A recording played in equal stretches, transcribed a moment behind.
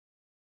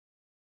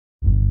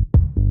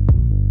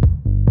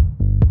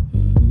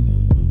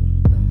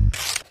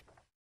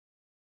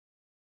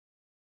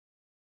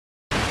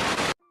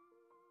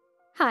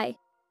Hi,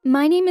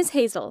 my name is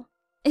Hazel.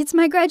 It's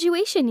my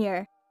graduation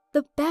year.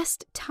 The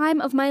best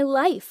time of my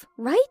life,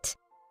 right?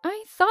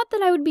 I thought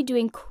that I would be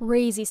doing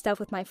crazy stuff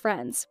with my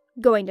friends,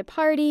 going to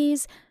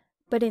parties,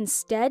 but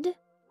instead,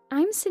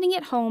 I'm sitting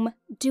at home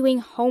doing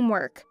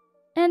homework.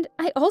 And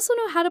I also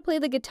know how to play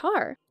the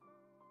guitar.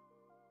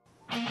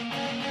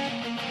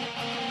 I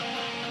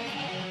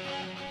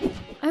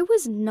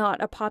was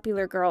not a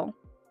popular girl.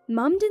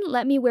 Mom didn't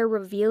let me wear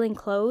revealing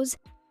clothes,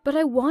 but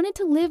I wanted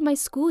to live my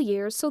school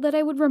years so that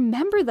I would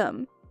remember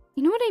them.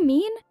 You know what I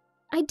mean?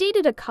 I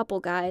dated a couple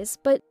guys,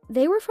 but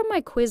they were from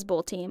my quiz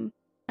bowl team.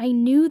 I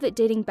knew that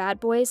dating bad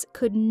boys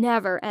could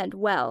never end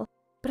well,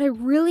 but I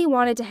really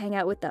wanted to hang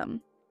out with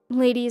them.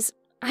 Ladies,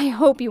 I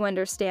hope you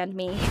understand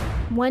me.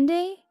 One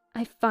day,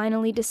 I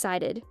finally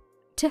decided.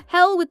 To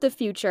hell with the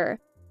future.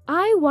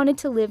 I wanted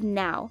to live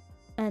now,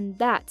 and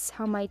that's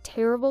how my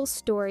terrible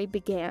story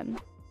began.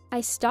 I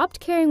stopped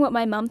caring what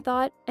my mom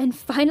thought and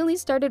finally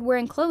started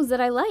wearing clothes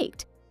that I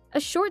liked. A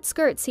short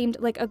skirt seemed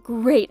like a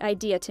great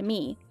idea to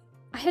me.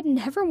 I had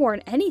never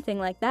worn anything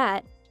like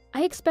that.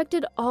 I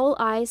expected all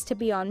eyes to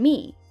be on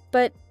me,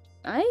 but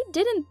I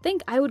didn't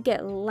think I would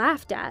get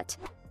laughed at.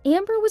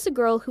 Amber was a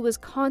girl who was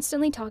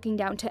constantly talking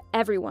down to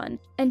everyone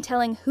and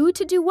telling who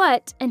to do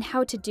what and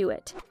how to do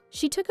it.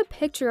 She took a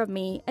picture of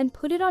me and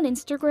put it on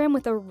Instagram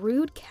with a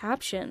rude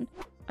caption.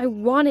 I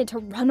wanted to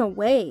run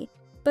away,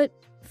 but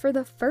for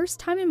the first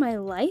time in my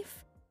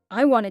life,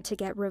 I wanted to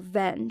get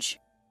revenge.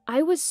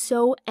 I was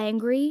so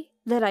angry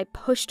that I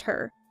pushed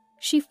her.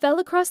 She fell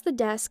across the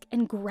desk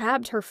and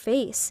grabbed her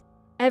face.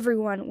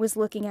 Everyone was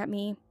looking at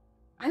me.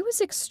 I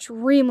was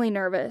extremely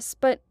nervous,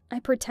 but I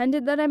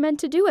pretended that I meant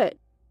to do it.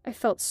 I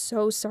felt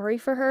so sorry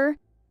for her,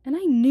 and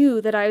I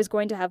knew that I was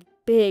going to have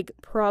big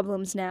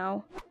problems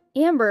now.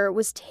 Amber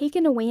was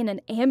taken away in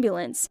an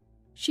ambulance.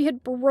 She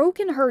had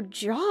broken her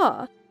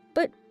jaw,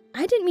 but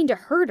I didn't mean to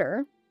hurt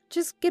her.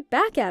 Just get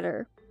back at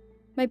her.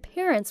 My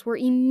parents were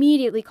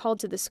immediately called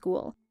to the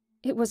school.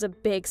 It was a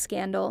big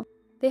scandal.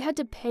 They had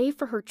to pay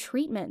for her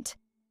treatment.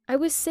 I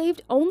was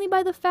saved only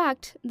by the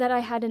fact that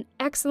I had an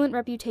excellent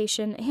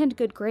reputation and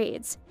good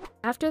grades.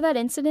 After that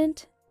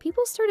incident,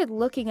 people started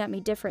looking at me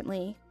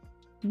differently.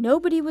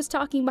 Nobody was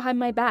talking behind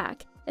my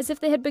back, as if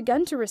they had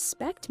begun to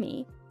respect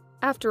me.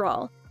 After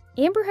all,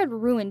 Amber had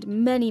ruined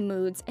many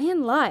moods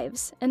and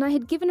lives, and I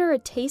had given her a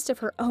taste of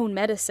her own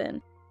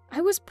medicine. I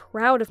was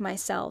proud of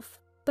myself,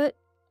 but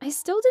I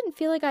still didn't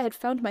feel like I had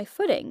found my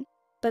footing.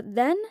 But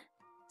then,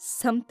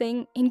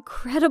 something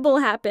incredible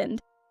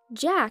happened.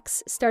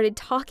 Jax started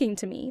talking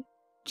to me.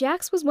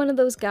 Jax was one of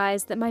those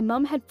guys that my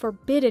mom had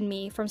forbidden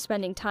me from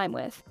spending time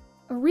with.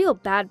 A real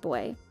bad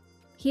boy.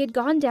 He had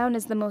gone down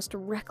as the most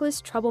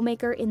reckless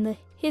troublemaker in the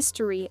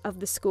history of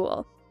the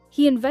school.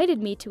 He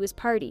invited me to his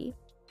party.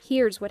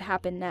 Here's what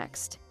happened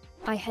next.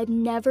 I had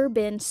never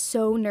been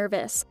so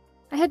nervous.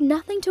 I had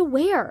nothing to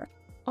wear.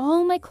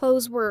 All my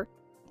clothes were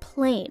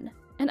plain,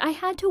 and I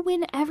had to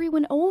win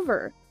everyone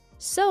over.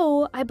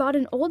 So I bought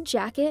an old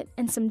jacket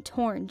and some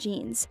torn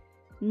jeans.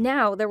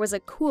 Now there was a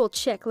cool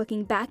chick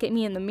looking back at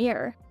me in the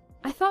mirror.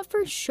 I thought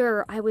for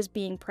sure I was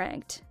being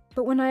pranked,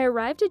 but when I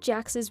arrived at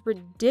Jax's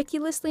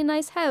ridiculously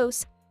nice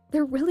house,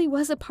 there really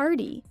was a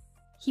party.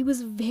 He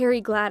was very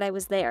glad I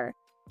was there.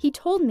 He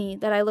told me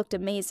that I looked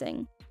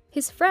amazing.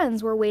 His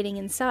friends were waiting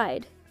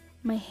inside.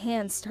 My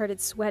hands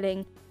started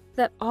sweating.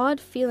 That odd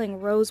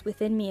feeling rose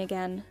within me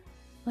again,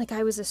 like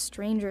I was a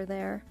stranger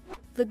there.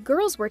 The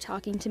girls were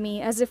talking to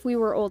me as if we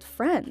were old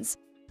friends.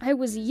 I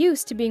was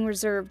used to being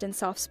reserved and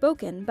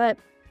soft-spoken, but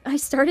I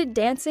started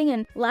dancing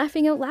and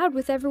laughing out loud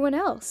with everyone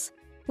else.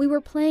 We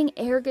were playing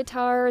air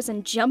guitars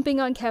and jumping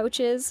on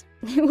couches.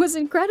 It was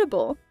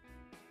incredible.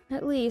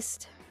 At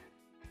least,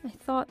 I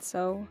thought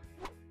so.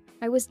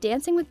 I was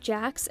dancing with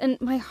Jax, and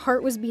my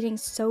heart was beating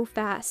so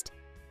fast.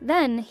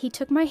 Then he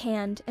took my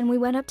hand, and we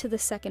went up to the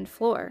second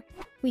floor.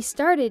 We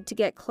started to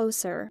get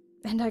closer,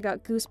 and I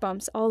got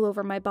goosebumps all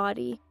over my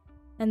body.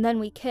 And then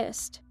we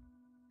kissed.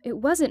 It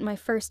wasn't my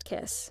first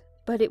kiss,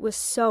 but it was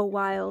so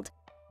wild.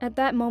 At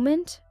that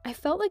moment, I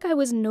felt like I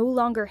was no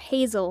longer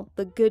Hazel,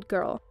 the good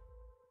girl.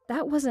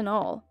 That wasn't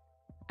all.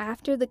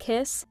 After the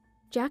kiss,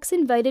 Jax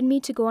invited me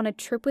to go on a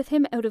trip with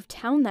him out of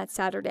town that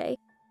Saturday.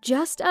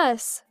 Just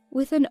us,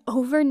 with an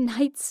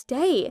overnight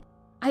stay.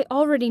 I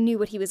already knew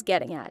what he was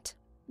getting at,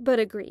 but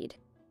agreed.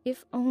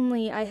 If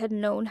only I had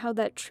known how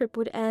that trip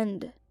would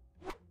end.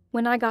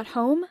 When I got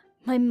home,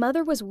 my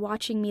mother was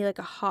watching me like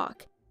a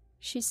hawk.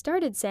 She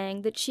started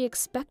saying that she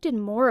expected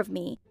more of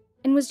me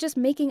and was just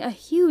making a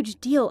huge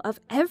deal of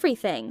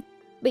everything.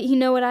 But you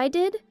know what I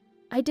did?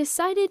 I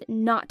decided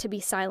not to be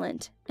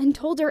silent and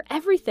told her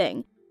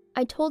everything.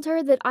 I told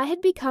her that I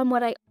had become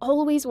what I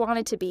always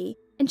wanted to be,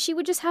 and she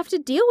would just have to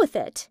deal with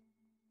it.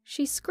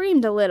 She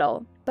screamed a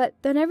little, but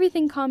then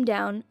everything calmed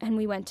down and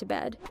we went to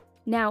bed.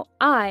 Now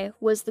I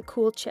was the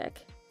cool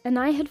chick, and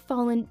I had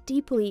fallen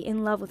deeply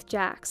in love with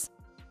Jax.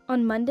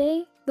 On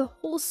Monday, the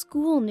whole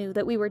school knew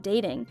that we were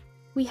dating.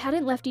 We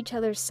hadn't left each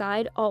other's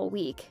side all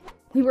week.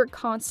 We were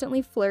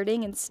constantly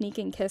flirting and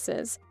sneaking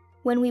kisses.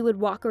 When we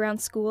would walk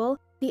around school,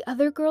 the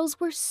other girls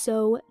were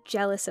so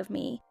jealous of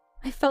me.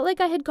 I felt like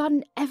I had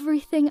gotten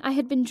everything I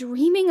had been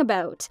dreaming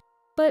about.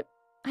 But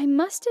I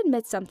must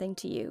admit something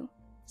to you.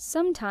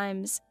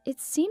 Sometimes it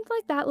seemed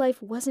like that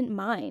life wasn't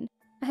mine.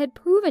 I had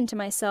proven to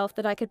myself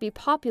that I could be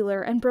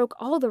popular and broke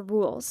all the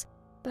rules,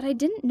 but I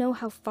didn't know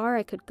how far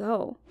I could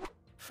go.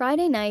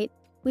 Friday night,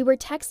 we were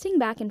texting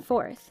back and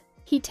forth.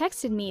 He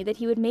texted me that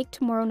he would make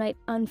tomorrow night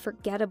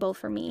unforgettable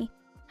for me.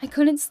 I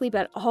couldn't sleep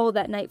at all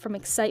that night from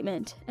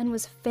excitement and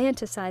was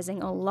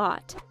fantasizing a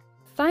lot.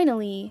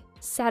 Finally,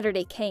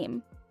 Saturday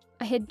came.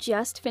 I had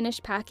just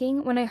finished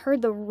packing when I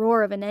heard the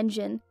roar of an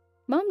engine.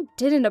 Mom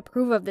didn't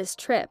approve of this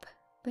trip,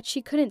 but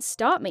she couldn't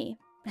stop me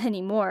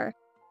anymore.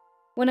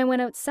 When I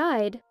went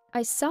outside,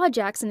 I saw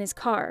Jax in his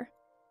car,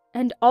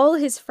 and all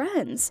his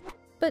friends,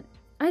 but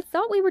I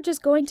thought we were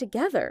just going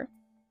together.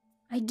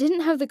 I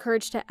didn't have the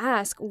courage to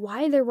ask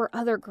why there were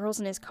other girls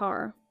in his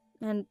car,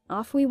 and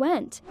off we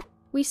went.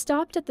 We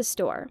stopped at the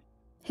store.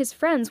 His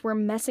friends were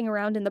messing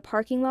around in the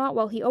parking lot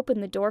while he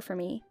opened the door for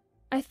me.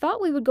 I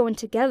thought we would go in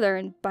together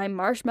and buy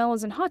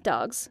marshmallows and hot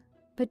dogs,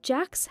 but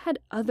Jax had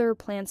other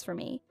plans for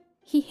me.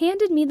 He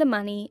handed me the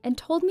money and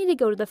told me to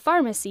go to the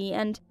pharmacy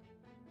and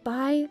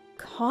buy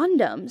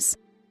condoms.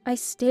 I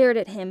stared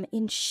at him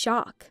in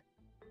shock.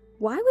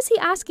 Why was he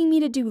asking me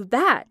to do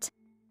that?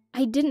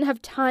 I didn't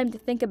have time to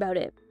think about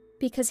it,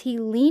 because he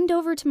leaned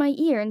over to my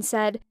ear and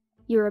said,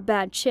 "You're a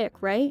bad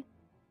chick, right?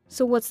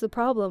 So what's the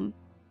problem?"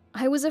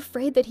 I was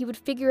afraid that he would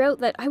figure out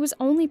that I was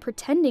only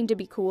pretending to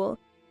be cool,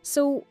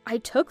 so I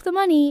took the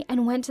money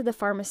and went to the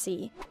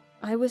pharmacy.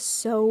 I was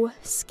so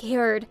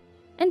scared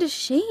and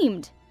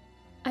ashamed.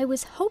 I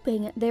was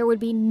hoping there would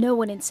be no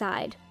one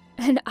inside,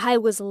 and I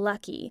was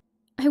lucky.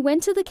 I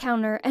went to the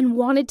counter and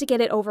wanted to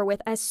get it over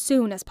with as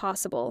soon as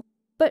possible,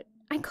 but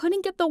I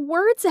couldn't get the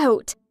words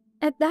out.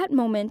 At that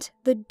moment,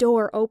 the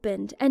door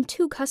opened and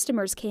 2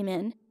 customers came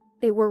in.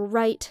 They were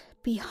right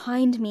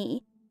behind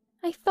me.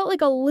 I felt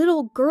like a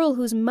little girl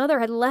whose mother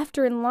had left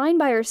her in line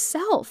by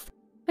herself.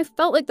 I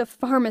felt like the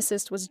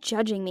pharmacist was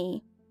judging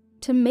me.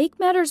 To make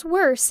matters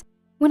worse,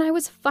 when I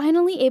was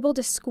finally able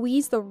to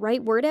squeeze the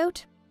right word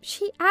out,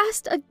 she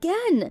asked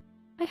again.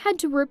 I had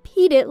to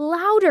repeat it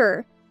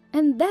louder.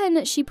 And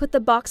then she put the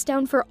box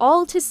down for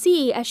all to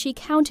see as she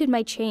counted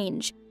my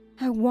change.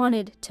 I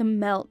wanted to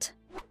melt.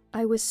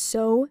 I was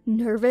so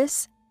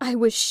nervous, I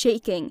was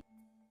shaking.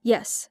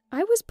 Yes,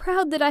 I was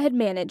proud that I had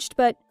managed,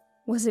 but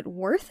was it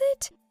worth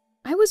it?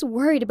 I was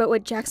worried about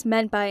what Jax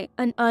meant by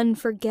an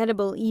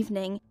unforgettable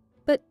evening,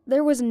 but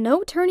there was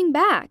no turning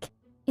back.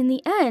 In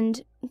the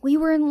end, we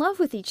were in love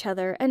with each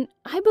other, and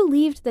I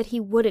believed that he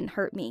wouldn't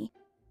hurt me.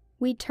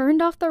 We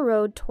turned off the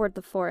road toward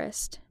the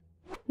forest.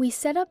 We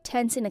set up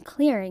tents in a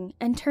clearing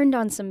and turned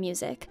on some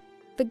music.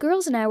 The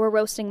girls and I were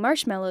roasting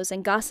marshmallows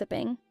and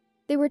gossiping.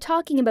 They were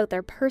talking about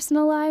their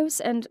personal lives,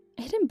 and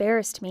it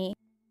embarrassed me.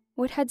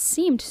 What had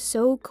seemed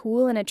so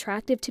cool and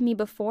attractive to me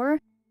before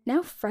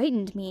now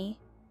frightened me.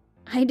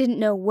 I didn't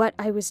know what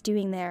I was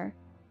doing there.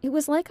 It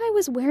was like I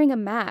was wearing a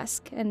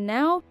mask, and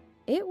now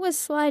it was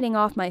sliding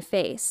off my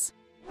face.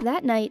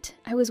 That night,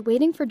 I was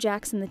waiting for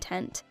Jax in the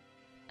tent.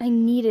 I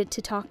needed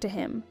to talk to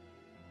him.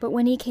 But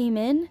when he came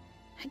in,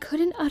 I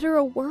couldn't utter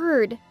a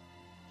word.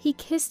 He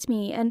kissed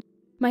me, and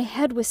my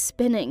head was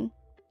spinning.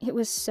 It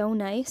was so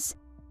nice.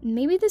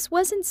 Maybe this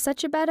wasn't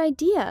such a bad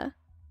idea.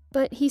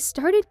 But he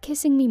started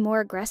kissing me more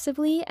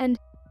aggressively, and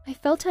I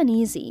felt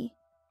uneasy.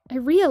 I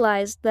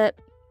realized that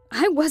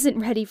I wasn't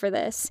ready for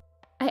this.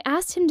 I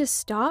asked him to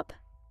stop,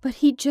 but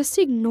he just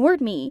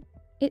ignored me.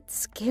 It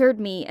scared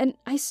me, and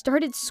I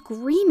started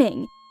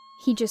screaming.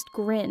 He just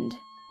grinned.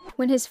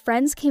 When his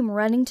friends came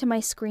running to my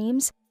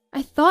screams,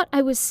 I thought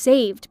I was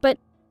saved, but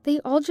they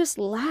all just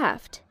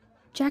laughed.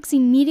 Jax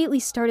immediately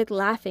started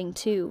laughing,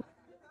 too.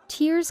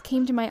 Tears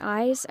came to my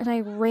eyes, and I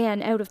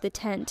ran out of the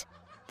tent.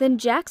 Then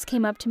Jax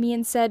came up to me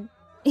and said,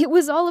 "It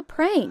was all a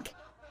prank."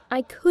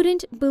 I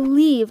couldn't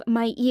believe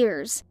my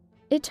ears.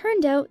 It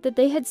turned out that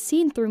they had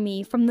seen through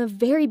me from the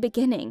very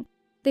beginning.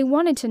 They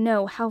wanted to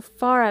know how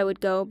far I would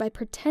go by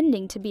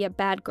pretending to be a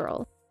bad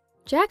girl.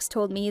 Jax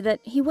told me that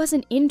he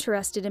wasn't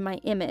interested in my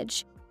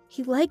image.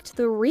 He liked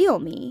the real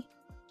me.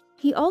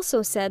 He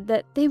also said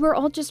that they were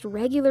all just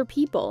regular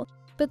people,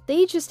 but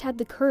they just had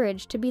the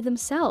courage to be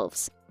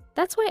themselves.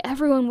 That's why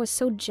everyone was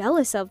so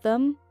jealous of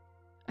them.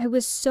 I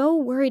was so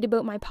worried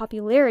about my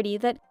popularity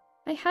that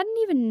I hadn't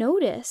even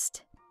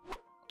noticed.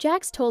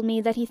 Jax told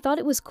me that he thought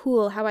it was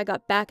cool how I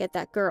got back at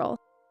that girl.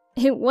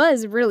 It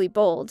was really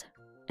bold.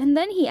 And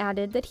then he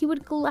added that he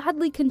would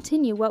gladly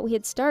continue what we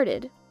had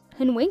started,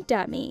 and winked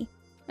at me.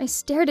 I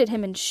stared at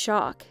him in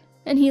shock,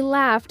 and he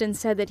laughed and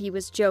said that he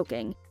was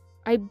joking.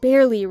 I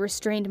barely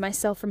restrained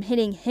myself from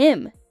hitting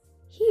him.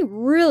 He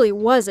really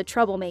was a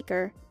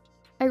troublemaker.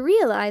 I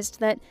realized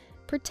that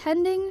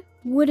pretending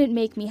wouldn't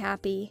make me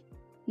happy.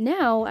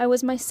 Now I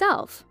was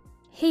myself,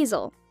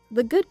 Hazel,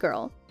 the good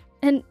girl,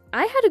 and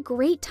I had a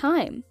great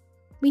time.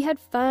 We had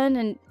fun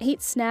and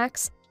ate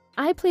snacks.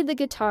 I played the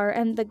guitar,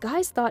 and the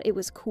guys thought it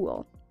was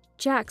cool.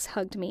 Jax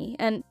hugged me,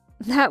 and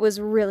that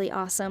was really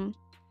awesome.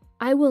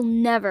 I will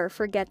never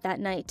forget that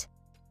night.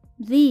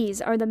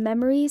 These are the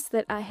memories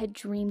that I had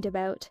dreamed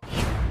about.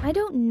 I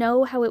don't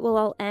know how it will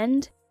all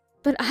end,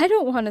 but I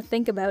don't want to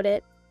think about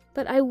it.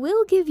 But I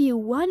will give you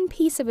one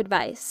piece of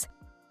advice.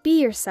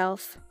 Be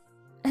yourself.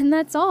 And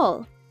that's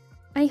all.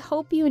 I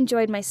hope you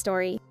enjoyed my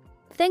story.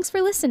 Thanks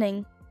for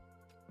listening.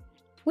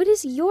 What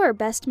is your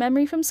best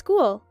memory from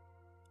school?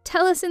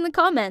 Tell us in the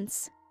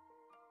comments.